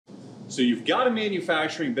So you've got a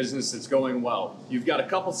manufacturing business that's going well. You've got a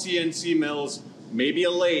couple CNC mills, maybe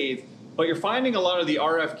a lathe, but you're finding a lot of the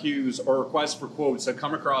RFQs or requests for quotes that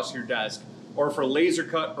come across your desk or for laser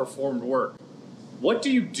cut or formed work. What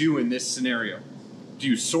do you do in this scenario? Do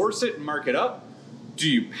you source it and mark it up? Do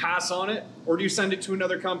you pass on it, or do you send it to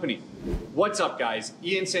another company? What's up, guys?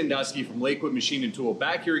 Ian Sandusky from Lakewood Machine and Tool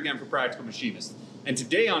back here again for Practical Machinist. And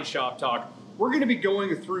today on Shop Talk, we're going to be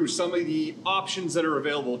going through some of the options that are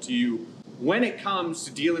available to you when it comes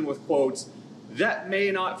to dealing with quotes that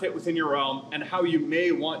may not fit within your realm and how you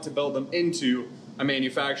may want to build them into a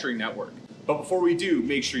manufacturing network. But before we do,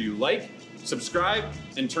 make sure you like, subscribe,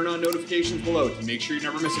 and turn on notifications below to make sure you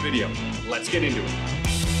never miss a video. Let's get into it.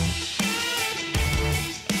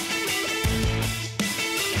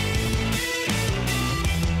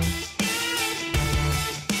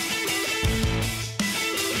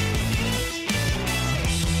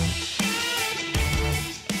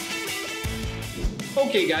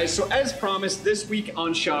 Okay guys, so as promised, this week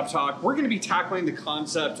on Shop Talk, we're going to be tackling the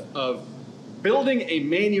concept of building a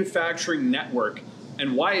manufacturing network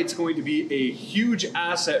and why it's going to be a huge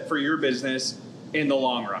asset for your business in the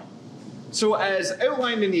long run. So as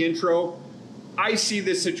outlined in the intro, I see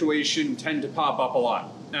this situation tend to pop up a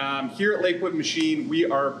lot. Here at Lakewood Machine, we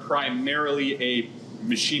are primarily a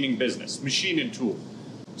machining business, machine and tool.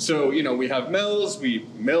 So, we have mills, we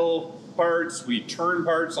mill parts, we turn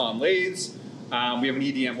parts on lathes. We have an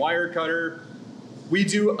EDM wire cutter. We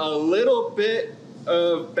do a little bit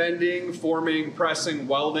of bending, forming, pressing,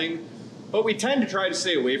 welding, but we tend to try to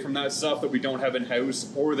stay away from that stuff that we don't have in-house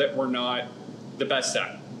or that we're not the best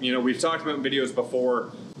at. We've talked about in videos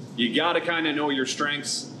before, you gotta kind of know your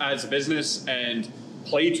strengths as a business and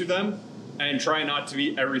play to them and try not to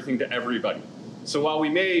be everything to everybody. So while we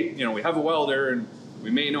may, we have a welder and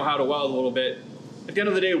we may know how to weld a little bit, at the end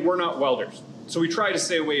of the day, we're not welders. So we try to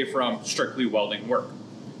stay away from strictly welding work.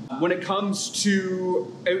 When it comes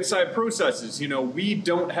to outside processes, we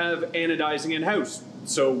don't have anodizing in-house.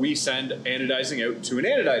 So we send anodizing out to an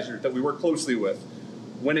anodizer that we work closely with.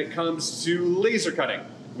 When it comes to laser cutting,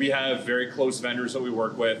 we have very close vendors that we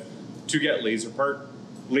work with to get laser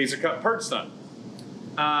cut parts done.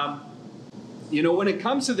 When it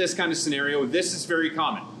comes to this kind of scenario, this is very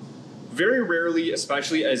common. Very rarely,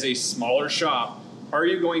 especially as a smaller shop, are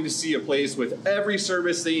you going to see a place with every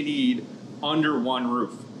service they need under one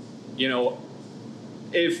roof?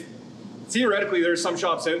 If theoretically there's some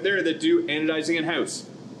shops out there that do anodizing in-house,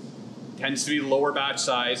 tends to be lower batch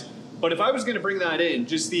size, but if I was going to bring that in,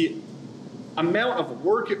 just the amount of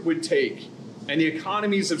work it would take and the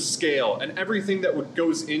economies of scale and everything that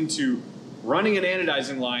goes into running an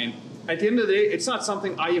anodizing line, at the end of the day, it's not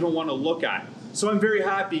something I even want to look at. So I'm very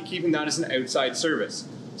happy keeping that as an outside service.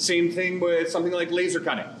 Same thing with something like laser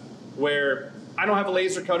cutting, where I don't have a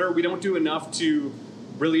laser cutter. We don't do enough to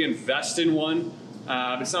really invest in one.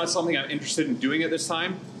 It's not something I'm interested in doing at this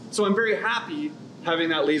time. So I'm very happy having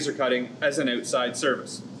that laser cutting as an outside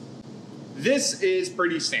service. This is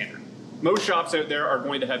pretty standard. Most shops out there are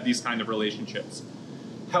going to have these kind of relationships.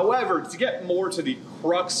 However, to get more to the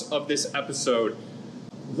crux of this episode,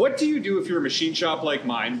 what do you do if you're a machine shop like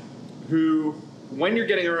mine, who, when you're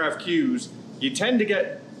getting RFQs, you tend to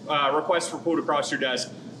get requests for quote across your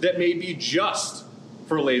desk that may be just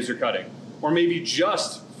for laser cutting, or maybe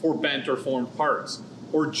just for bent or formed parts,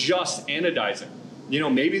 or just anodizing.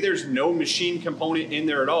 Maybe there's no machine component in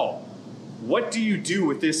there at all. What do you do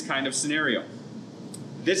with this kind of scenario?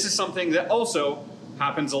 This is something that also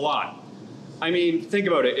happens a lot. Think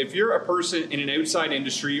about it. If you're a person in an outside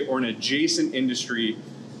industry or an adjacent industry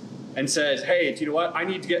and says, hey, do you know what? I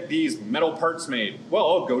need to get these metal parts made. Well,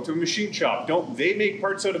 I'll go to a machine shop. Don't they make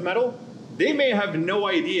parts out of metal? They may have no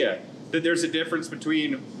idea that there's a difference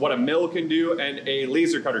between what a mill can do and a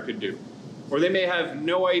laser cutter can do. Or they may have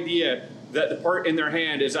no idea that the part in their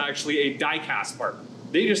hand is actually a die cast part.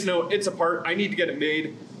 They just know it's a part, I need to get it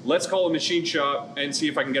made. Let's call a machine shop and see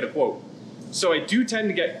if I can get a quote. So I do tend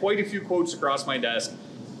to get quite a few quotes across my desk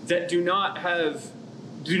that do not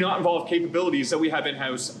involve capabilities that we have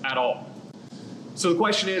in-house at all. So the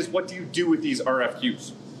question is, what do you do with these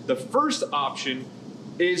RFQs? The first option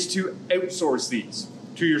is to outsource these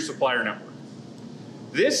to your supplier network.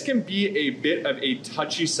 This can be a bit of a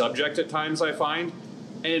touchy subject at times, I find,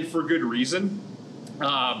 and for good reason.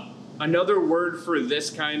 Another word for this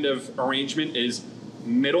kind of arrangement is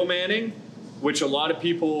middlemaning, which a lot of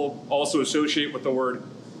people also associate with the word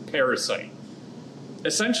parasite.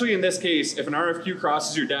 Essentially, in this case, if an RFQ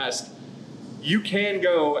crosses your desk, you can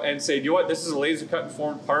go and say, you know what, this is a laser cut and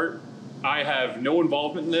formed part. I have no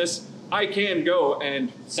involvement in this. I can go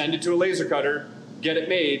and send it to a laser cutter, get it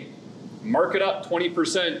made, mark it up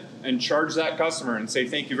 20% and charge that customer and say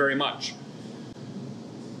thank you very much.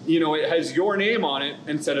 You know, it has your name on it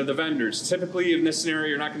instead of the vendor's. Typically in this scenario,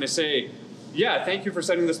 you're not going to say, yeah, thank you for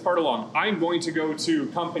sending this part along. I'm going to go to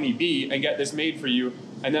company B and get this made for you,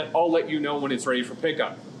 and then I'll let you know when it's ready for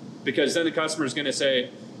pickup. Because then the customer is going to say,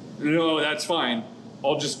 no, that's fine.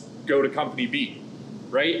 I'll just go to company B,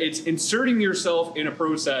 right? It's inserting yourself in a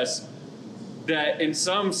process that in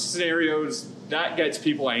some scenarios, that gets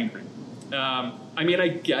people angry. I mean, I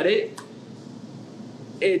get it.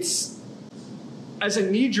 It's, as a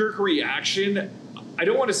knee-jerk reaction, I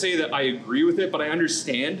don't want to say that I agree with it, but I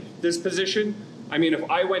understand this position. I mean, if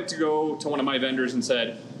I went to go to one of my vendors and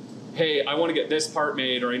said, hey, I want to get this part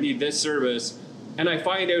made or I need this service, and I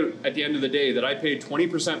find out at the end of the day that I paid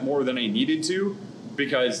 20% more than I needed to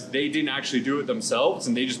because they didn't actually do it themselves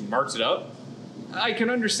and they just marked it up, I can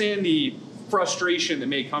understand the frustration that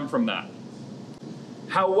may come from that.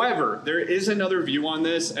 However, there is another view on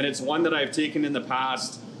this, and it's one that I've taken in the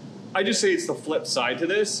past. I just say it's the flip side to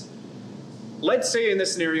this. Let's say in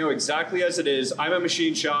this scenario, exactly as it is, I'm a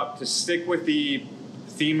machine shop, to stick with the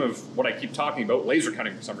theme of what I keep talking about, laser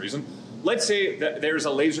cutting for some reason. Let's say that there's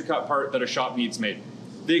a laser cut part that a shop needs made.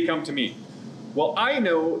 They come to me. Well, I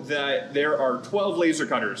know that there are 12 laser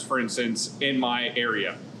cutters, for instance, in my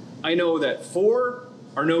area. I know that 4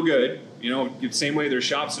 are no good. You know, the same way there's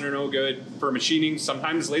shops that are no good for machining.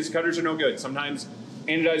 Sometimes laser cutters are no good. Sometimes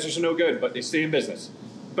anodizers are no good, but they stay in business.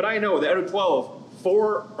 But I know that out of 12,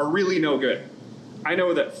 4 are really no good. I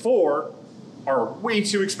know that 4 are way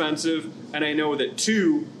too expensive, and I know that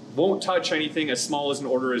 2 won't touch anything as small as an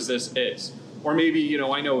order as this is. Or maybe, you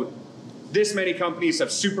know, I know this many companies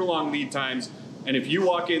have super long lead times, and if you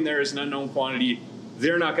walk in there as an unknown quantity,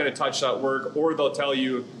 they're not going to touch that work, or they'll tell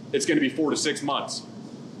you it's going to be 4 to 6 months.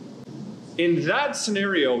 In that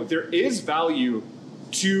scenario, there is value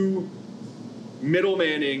to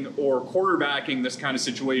middlemaning or quarterbacking this kind of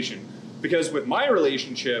situation. Because with my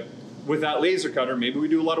relationship with that laser cutter, maybe we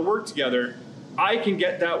do a lot of work together, I can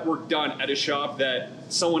get that work done at a shop that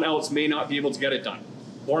someone else may not be able to get it done.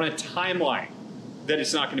 Or on a timeline that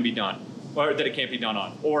it's not going to be done, or that it can't be done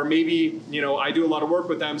on. Or maybe, you know, I do a lot of work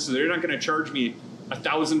with them, so they're not going to charge me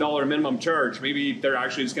 $1,000 minimum charge. Maybe they're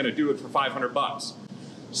actually just going to do it for $500.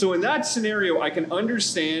 So in that scenario, I can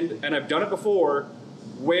understand, and I've done it before,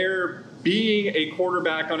 where being a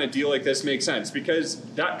quarterback on a deal like this makes sense, because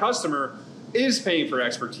that customer is paying for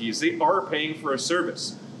expertise. They are paying for a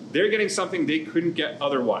service. They're getting something they couldn't get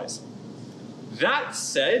otherwise. That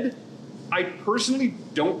said, I personally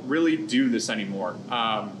don't really do this anymore.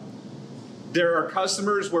 There are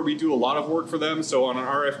customers where we do a lot of work for them. So on an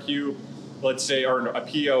RFQ, let's say, or a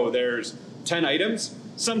PO, there's 10 items.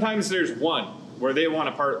 Sometimes there's 1 where they want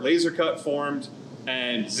a part laser cut, formed,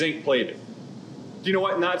 and zinc plated. Do you know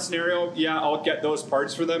what, in that scenario, yeah, I'll get those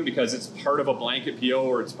parts for them because it's part of a blanket PO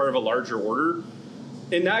or it's part of a larger order.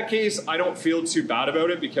 In that case, I don't feel too bad about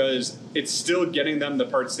it because it's still getting them the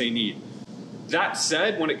parts they need. That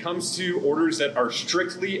said, when it comes to orders that are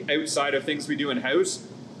strictly outside of things we do in-house,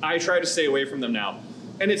 I try to stay away from them now.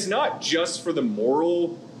 And it's not just for the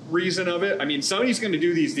moral reason of it. I mean, somebody's going to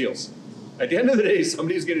do these deals. At the end of the day,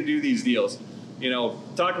 somebody's going to do these deals. You know,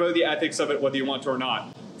 talk about the ethics of it, whether you want to or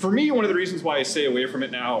not. For me, one of the reasons why I stay away from it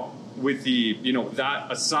now, with the, you know,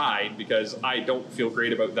 that aside, because I don't feel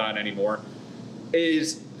great about that anymore,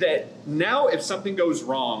 is that now if something goes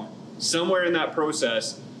wrong somewhere in that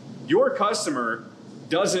process, your customer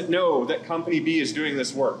doesn't know that company B is doing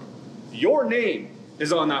this work. Your name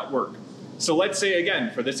is on that work. So let's say, again,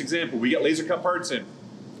 for this example, we get laser cut parts in.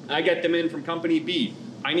 I get them in from company B.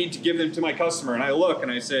 I need to give them to my customer, and I look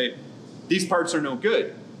and I say, these parts are no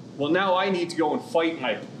good. Well, now I need to go and fight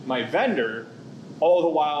my vendor, all the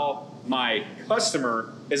while my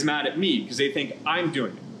customer is mad at me because they think I'm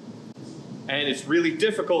doing it. And it's really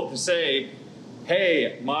difficult to say,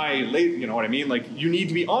 hey, you know what I mean? Like, you need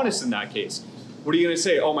to be honest in that case. What are you going to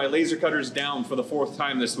say? Oh, my laser cutter's down for the 4th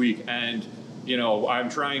time this week, and, you know, I'm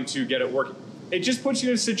trying to get it working. It just puts you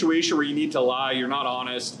in a situation where you need to lie, you're not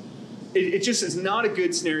honest. It just is not a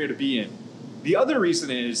good scenario to be in. The other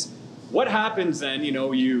reason is, what happens then, you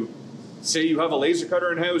know, you say you have a laser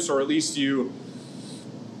cutter in-house, or at least you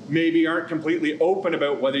maybe aren't completely open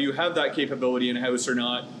about whether you have that capability in-house or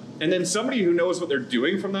not, and then somebody who knows what they're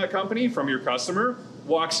doing from that company, from your customer,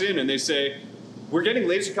 walks in and they say, we're getting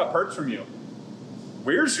laser cut parts from you.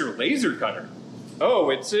 Where's your laser cutter? Oh,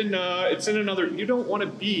 it's in another. You don't want to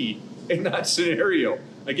be in that scenario.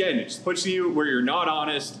 Again, it just puts you where you're not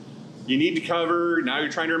honest. You need to cover. Now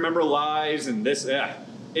you're trying to remember lies and this.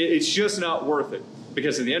 It's just not worth it,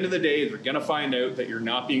 because at the end of the day, they're going to find out that you're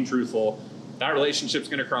not being truthful. that relationship's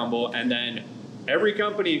going to crumble, and then every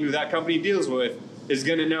company who that company deals with is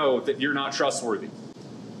going to know that you're not trustworthy.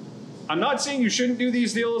 I'm not saying you shouldn't do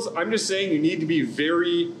these deals. I'm just saying you need to be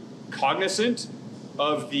very cognizant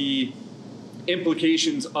of the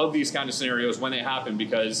implications of these kind of scenarios when they happen,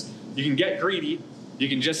 because you can get greedy, you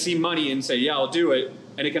can just see money and say, yeah, I'll do it,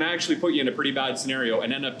 and it can actually put you in a pretty bad scenario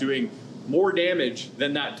and end up doing more damage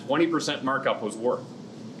than that 20% markup was worth.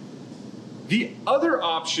 The other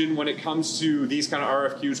option when it comes to these kind of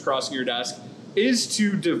RFQs crossing your desk is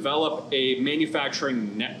to develop a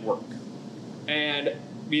manufacturing network. And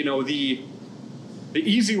you know, the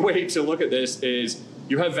easy way to look at this is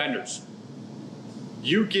you have vendors.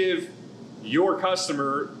 You give your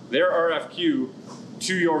customer their RFQ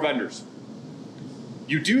to your vendors.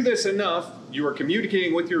 You do this enough, you are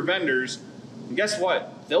communicating with your vendors, and guess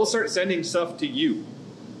what? They'll start sending stuff to you.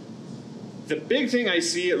 The big thing I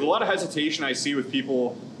see, a lot of hesitation I see with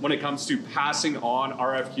people when it comes to passing on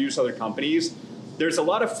RFQs to other companies. There's a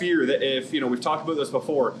lot of fear that if, you know, we've talked about this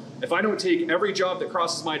before, if I don't take every job that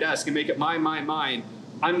crosses my desk and make it mine,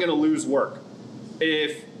 I'm going to lose work.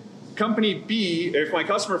 If company B, if my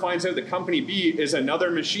customer finds out that company B is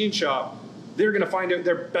another machine shop, they're going to find out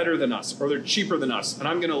they're better than us or they're cheaper than us, and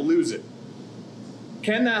I'm going to lose it.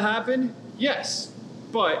 Can that happen? Yes.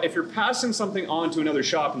 But if you're passing something on to another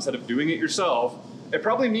shop instead of doing it yourself, it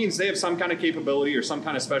probably means they have some kind of capability or some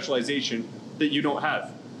kind of specialization that you don't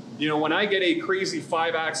have. You know, when I get a crazy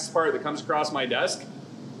 5-axis part that comes across my desk,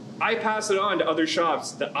 I pass it on to other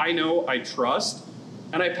shops that I know I trust,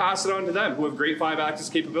 and I pass it on to them who have great 5-axis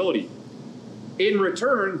capability. In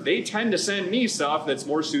return, they tend to send me stuff that's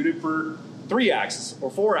more suited for 3-axis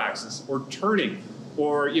or 4-axis or turning,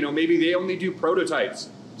 or, you know, maybe they only do prototypes,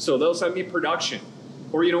 so they'll send me production.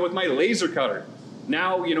 Or, you know, with my laser cutter,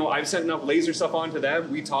 now, you know, I've sent enough laser stuff on to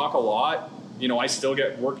them. We talk a lot. You know, I still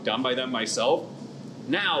get work done by them myself.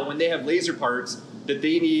 Now, when they have laser parts that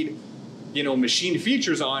they need, you know, machine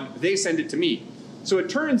features on, they send it to me. So it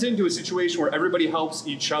turns into a situation where everybody helps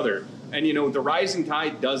each other. And, you know, the rising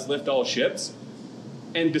tide does lift all ships.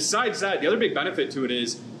 And besides that, the other big benefit to it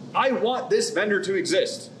is I want this vendor to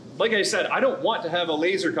exist. Like I said, I don't want to have a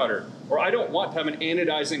laser cutter, or I don't want to have an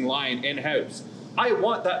anodizing line in-house. I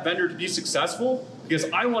want that vendor to be successful because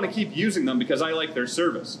I want to keep using them because I like their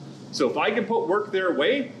service. So if I can put work their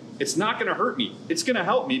way, it's not going to hurt me. It's going to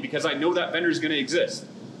help me because I know that vendor is going to exist.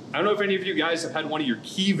 I don't know if any of you guys have had one of your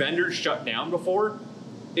key vendors shut down before.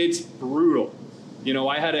 It's brutal. You know,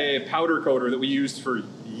 I had a powder coater that we used for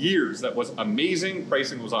years that was amazing.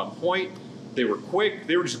 Pricing was on point. They were quick.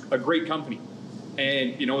 They were just a great company.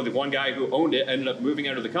 And, you know, the one guy who owned it ended up moving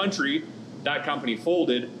out of the country. That company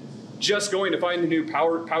folded. Just going to find the new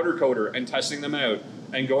powder coater and testing them out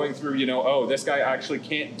and going through, you know, oh, this guy actually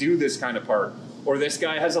can't do this kind of part. Or this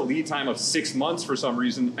guy has a lead time of 6 months for some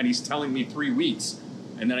reason, and he's telling me 3 weeks.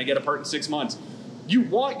 And then I get a part in 6 months. You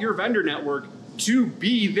want your vendor network to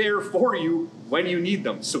be there for you when you need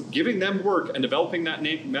them. So giving them work and developing that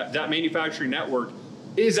manufacturing network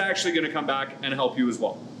is actually going to come back and help you as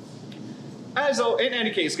well. In any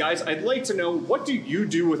case, guys, I'd like to know, what do you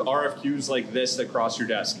do with RFQs like this that cross your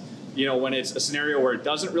desk? You know, when it's a scenario where it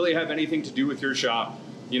doesn't really have anything to do with your shop.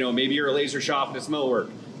 You know, maybe you're a laser shop and it's millwork.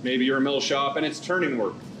 Maybe you're a mill shop and it's turning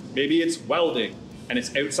work. Maybe it's welding and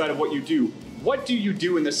it's outside of what you do. What do you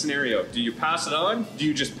do in this scenario? Do you pass it on? Do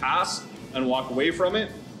you just pass and walk away from it?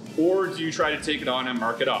 Or do you try to take it on and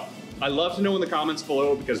mark it up? I'd love to know in the comments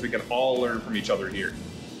below because we can all learn from each other here.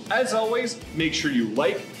 As always, make sure you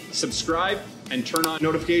like, subscribe, and turn on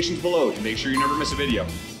notifications below to make sure you never miss a video.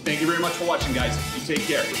 Thank you very much for watching, guys. You take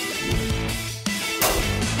care.